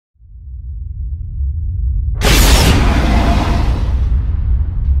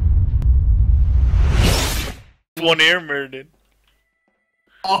one here, Merlin.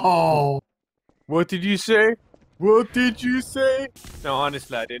 Oh! What did you say? What did you say? No,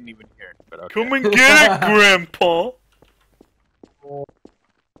 honestly, I didn't even hear it. But okay. Come and get it, Grandpa.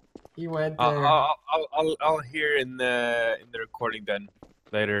 He went there. I'll hear in the recording then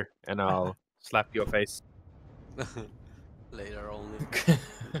later, and I'll slap your face. Later only.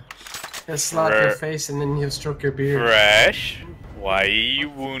 He'll slap your face and then he'll stroke your beard. Fresh. Why are you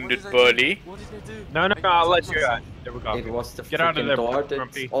wounded, buddy? What did I do? No, I'll let you out. There we go. It was the Get out of freaking there, door that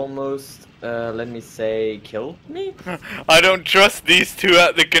Grumpy. almost, let me say, killed me? I don't trust these two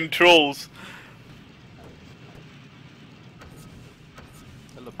at the controls.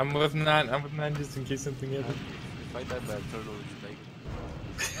 I'm with nine just in case something happens. If I die by a turtle, it's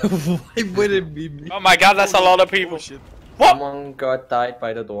like... Why would it be me? Oh my god, that's a lot of people. What? Someone got died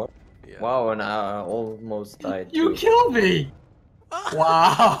by the door. Yeah. Wow, and I almost died You too. killed me!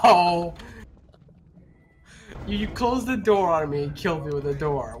 Wow! You closed the door on me and killed me with the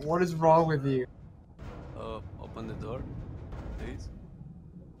door. What is wrong with you? Open the door, please.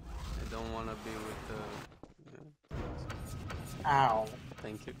 I don't wanna be with the... Yeah. Ow.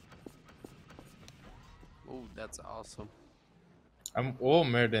 Thank you. Oh, that's awesome. Oh,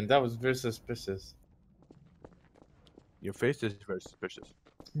 Merlin, that was very suspicious. Your face is very suspicious.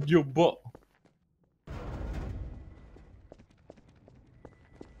 Your butt.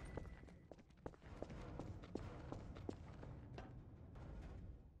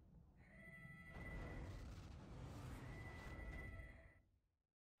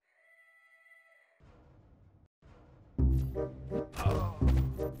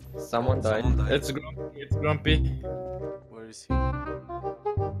 Someone died. It's Grumpy. It's Grumpy. Where is he?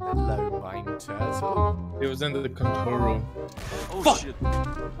 Hello, mine turtle. He was in the control room. Oh Fuck. shit!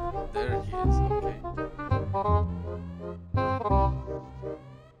 There he is. Okay.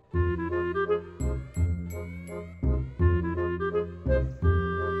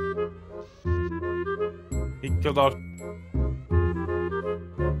 He killed all.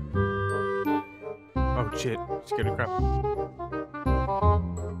 Oh shit! Scared of crap.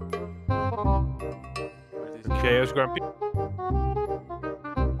 Okay, it was Grumpy.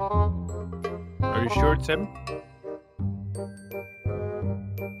 Are you sure it's him?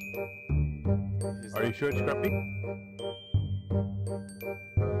 Are you sure it's Grumpy?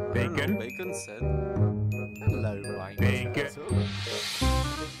 Bacon? Bacon said, hello, mine Bacon. turtle.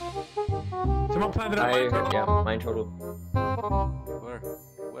 Someone planted a mine turtle. Yeah, mine total.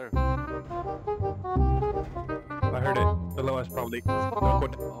 Where? I heard it. Below us, probably. No,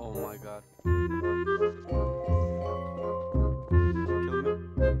 good. Oh my god. Kill me?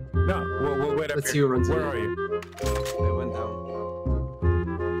 No, we'll wait up Let's see here. who runs Where in. are you? They went down.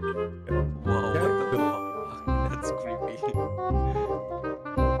 Whoa, what the fuck? That's creepy.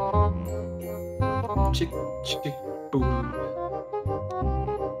 Chick, boom.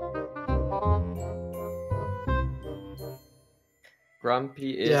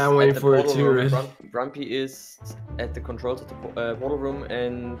 Grumpy is Yeah, I'm waiting at the for it portal too, room. Red. Grumpy is at the controls of the portal room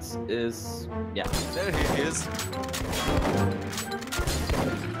and is... yeah. There he is.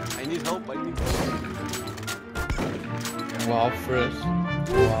 I need help, I need help. Wow, fresh.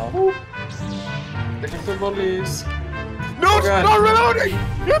 Wow. Look at the bullies. No, it's God. not reloading!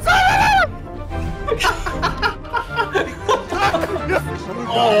 It's not reloading!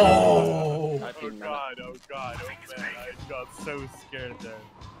 Oh! Oh god, oh man, I got so scared there.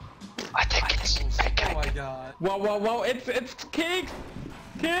 I think it's Oh my god. Wow, it's King!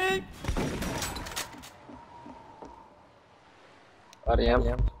 King!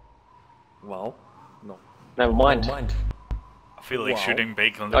 RDM. Wow. No. Never mind. I feel like shooting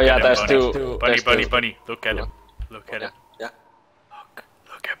bacon. Look Oh yeah, at him, there's Bunny. two. Bunny, look at him. Look at him. Yeah.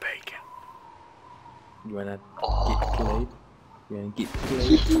 Look at bacon. You wanna get played? You wanna get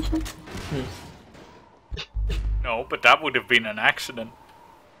played? No, but that would have been an accident.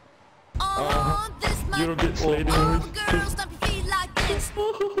 You don't get played.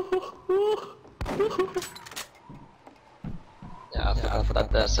 Yeah, I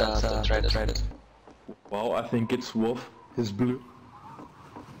forgot that there's the traded. Wow, I think it's Wolf. His blue.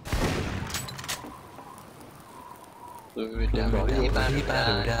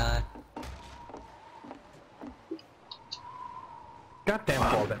 Goddamn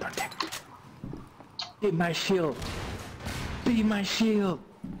ball that. Be my shield. Be my shield.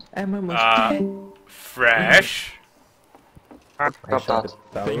 I'm almost dead. Fresh. Drop that.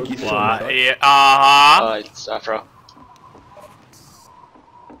 Thank you so What? much. Yeah, It's Afro.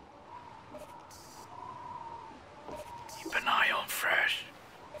 keep an eye on Fresh.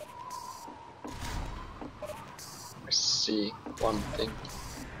 I see one thing.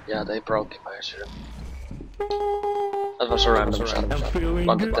 Yeah, they broke it by accident. That was a random shot. I'm feeling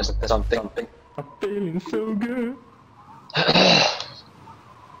Want to good. test something. I'm feeling so good.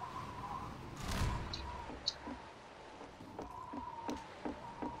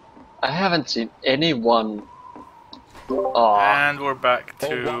 I haven't seen anyone. Oh, And we're back to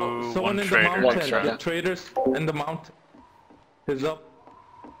Oh, wow. Someone one in trader. the mountain. trader. The traders in the mountain. He's up.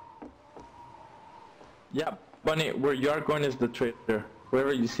 Yeah, Bunny, where you are going is the trader.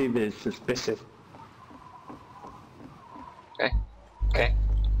 Wherever you see this is suspicious. okay.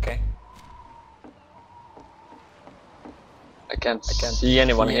 I can't see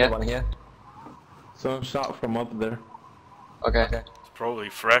anyone here. Someone shot from up there. Okay. It's probably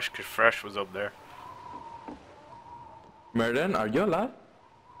Fresh, because Fresh was up there. Merden, are you alive?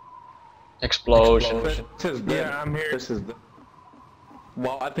 Explosion. This is dead. Yeah, I'm here. This is dead.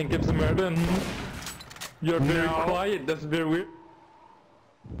 Well, I think it's Merden. You're very quiet, that's very weird.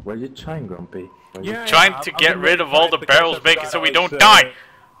 Where are you trying, Grumpy? Yeah, Trying to get rid of all the barrels, making so we don't die.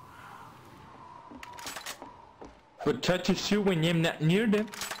 But touch your shoe when you're not near them.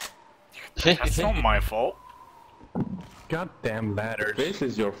 That's not my fault. Goddamn ladders. This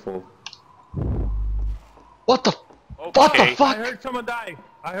is your fault. What the? Okay. What the I fuck? heard someone die.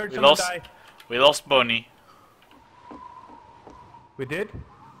 I heard We someone lost. die. We lost Bunny. We did?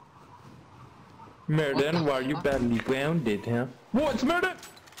 Merden, why are you badly grounded, huh? What's Merden?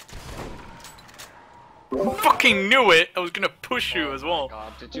 Fucking knew it! I was gonna push you as well.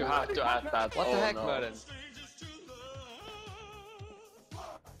 God, did you have to add that? What the heck, Merlin?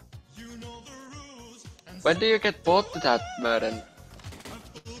 When do you get bored to that, Merlin?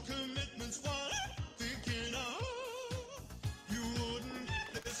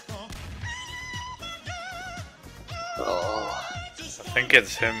 Oh. I think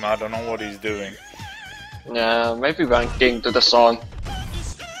it's him. I don't know what he's doing. Yeah, maybe ranking to the song.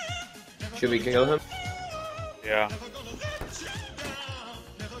 Should we kill him? Yeah.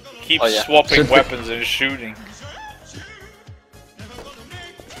 Keep Oh, yeah. swapping Should we- weapons and shooting.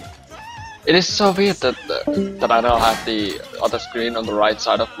 It is so weird that that I now have the other screen on the right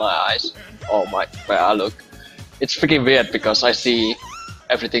side of my eyes. Oh my, where I look. It's freaking weird because I see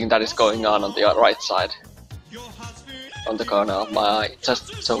everything that is going on the right side. On the corner of my eye. It's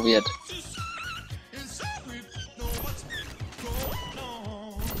just so weird.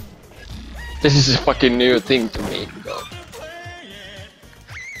 This is a fucking new thing to me.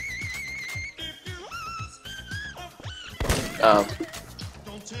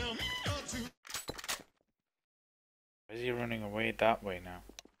 Why is he running away that way now?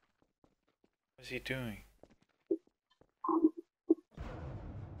 What is he doing?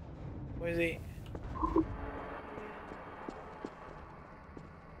 What is he?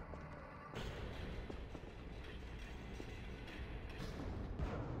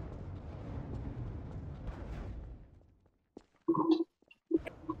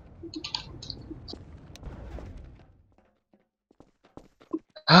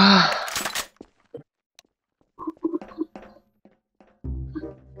 Ah.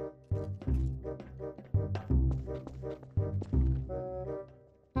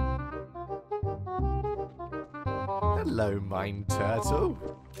 Hello, Mine Turtle.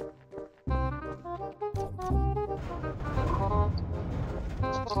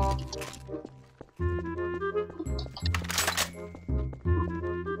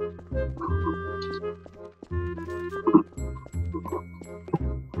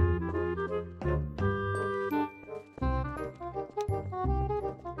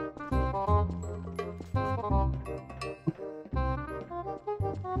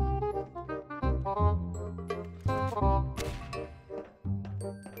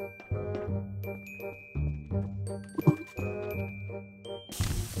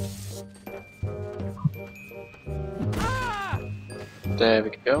 There we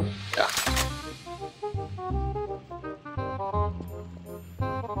go. Yeah.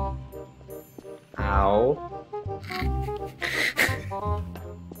 Ow.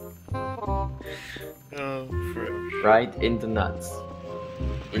 Oh, Fresh. Right in the nuts.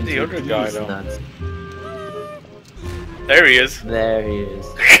 Where's the other guy These though? nuts. There he is. There he is.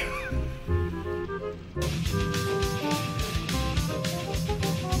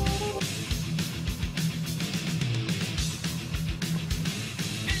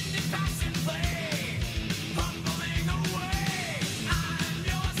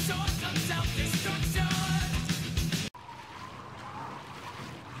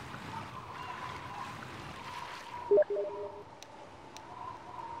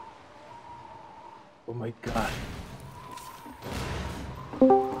 Oh my god.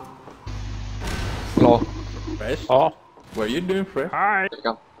 Hello. Fresh? Oh. What are you doing, Fresh? Hi. There you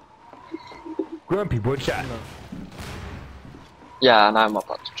go. Grumpy, one shot. Yeah, and I'm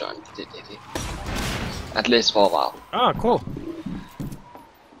about to join TTT. At least for a while. Ah, cool.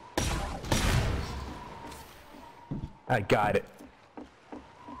 I got it.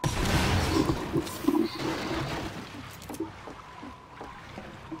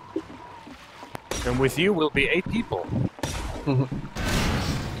 And with you, we'll be 8 people.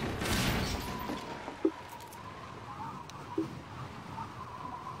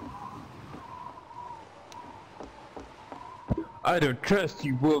 I don't trust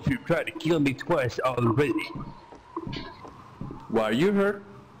you, Wolf. You tried to kill me twice already. Why are you hurt?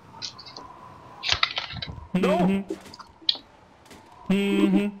 No!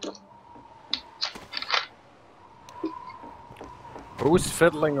 Who's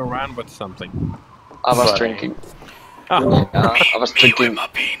fiddling around with something? I was drinking. Oh. I was drinking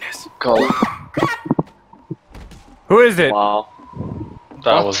cola. Who is it? Wow.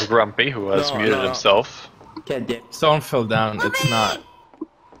 That was Grumpy, who has muted himself. Someone fell down. It's not.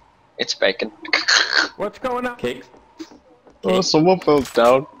 It's bacon. What's going on? Cakes? Oh, someone fell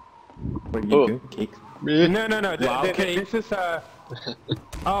down. What are you doing? Cakes? Me? No. Wow, okay. This is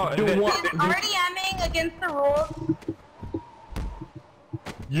Oh, You want? RDMing against the rules,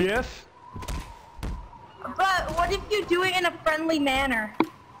 yes. but what if you do it in a friendly manner?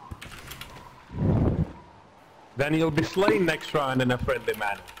 Then you'll be slain next round in a friendly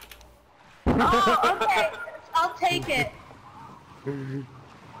manner. Oh, okay. I'll take it.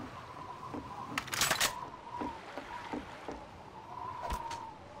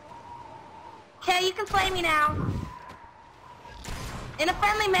 Okay, you can play me now. In a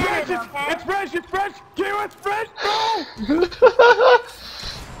friendly manner, though, okay? It's fresh! It's fresh! Q, it's fresh! Go!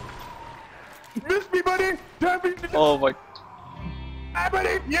 Miss me, buddy! Oh my. Hi,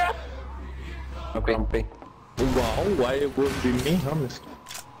 buddy! Yeah! Grumpy. Wow, why it would be me, honest?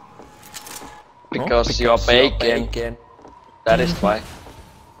 Because you're bacon. That is why.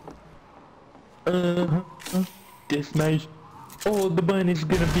 This nice. Oh, the bun is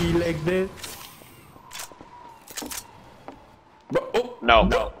gonna be like that. Oh,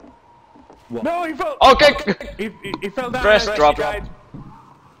 No. No, he fell! Okay! He fell down. Press drop.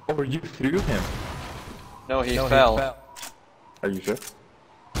 or you threw him. No, he fell. Are you sure?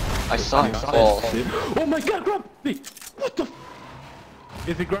 I saw him fall. Oh my god, Grumpy! What the f—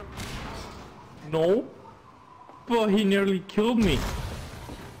 Is it Grump? No. But he nearly killed me.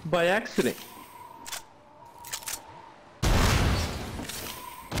 By accident.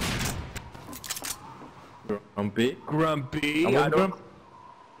 Grumpy? Grumpy? I don't...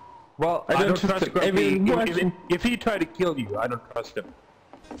 Well, I I don't don't trust Grumpy. If he tried to kill you, I don't trust him.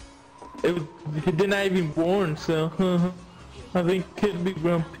 He didn't even born, so... I think could be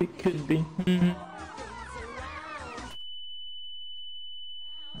Grumpy, could be.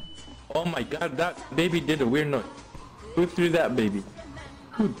 Oh my god, that baby did a weird noise. Who threw that baby?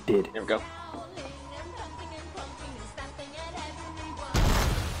 Who did? Here we go.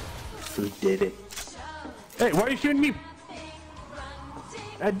 Who did it? Hey, why are you shooting me?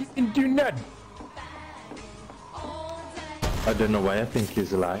 I didn't do nothing. I don't know why I think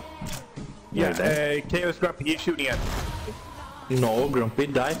he's alive. Yeah, Chaos Grumpy, he's shooting at me. No, Grumpy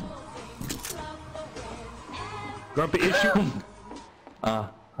died. Grumpy is shooting. Huh?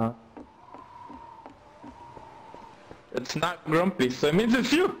 It's not Grumpy, so it means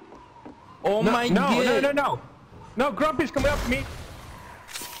it's you! Oh my god! No! No, Grumpy's coming up to me!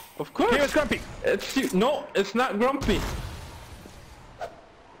 Of course! Chaos Grumpy! It's you! No, it's not Grumpy!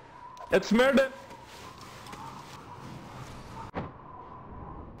 It's murder!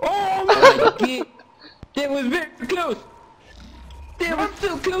 Oh my god! That was very close! That was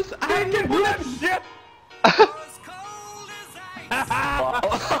so close! I can run! Yes!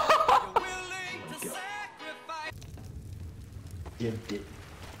 You did.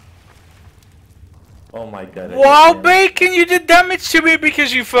 Oh my god. Wow, Bacon, you did damage to me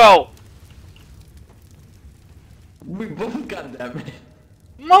because you fell! We both got damage.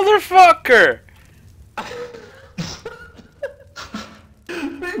 Motherfucker!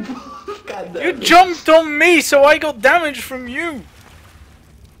 We both got damage. You jumped on me, so I got damage from you!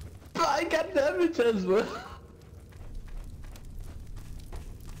 But I got damage as well.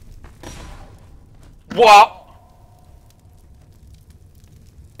 What?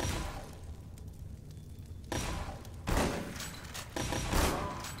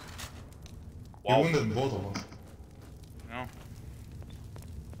 You wounded both of us. No.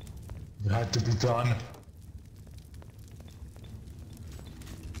 It had to be done.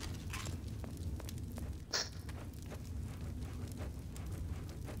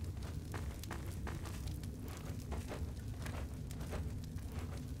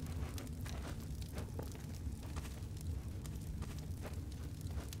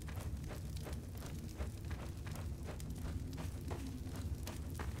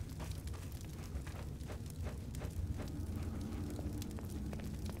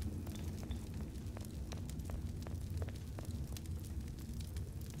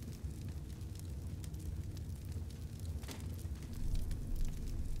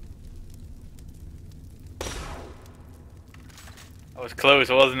 That was close,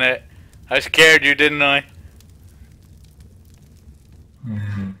 wasn't it? I scared you, didn't I?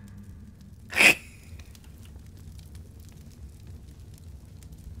 Mm-hmm.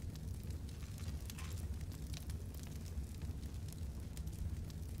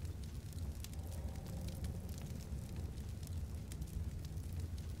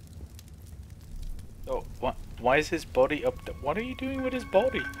 Oh, what? Why is his body up? What are you doing with his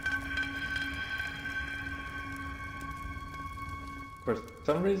body? For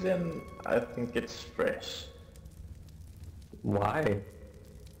some reason, I think it's fresh. Why?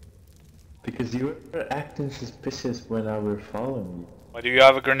 Because you were acting suspicious when I were following you. Why do you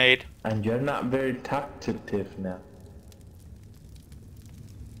have a grenade? And you're not very talkative now.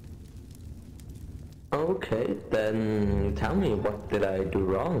 Okay, then tell me, what did I do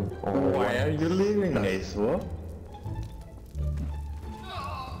wrong? Or Why are you leaving, Weasel?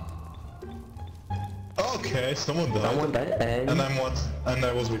 Okay, someone died. Someone died, and I'm what? And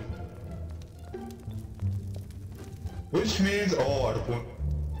I was with. Which means oh,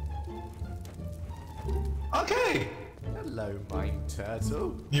 okay. Hello, mine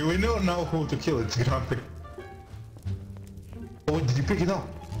turtle. You know now who to kill. It's Grumpy. Oh, did you pick it up?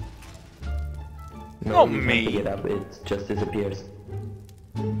 No, Not you me. can't pick it up, it just disappears.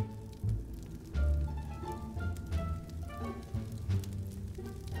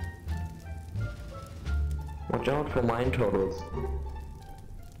 Watch out for mine turtles.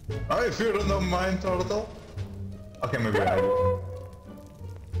 Oh, if you don't know mine turtle. Okay, maybe I do.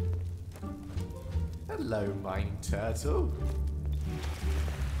 Hello, mine turtle.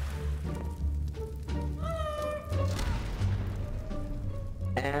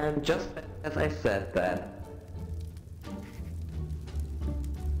 And just as I said that...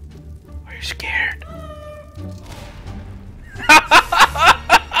 Are you scared?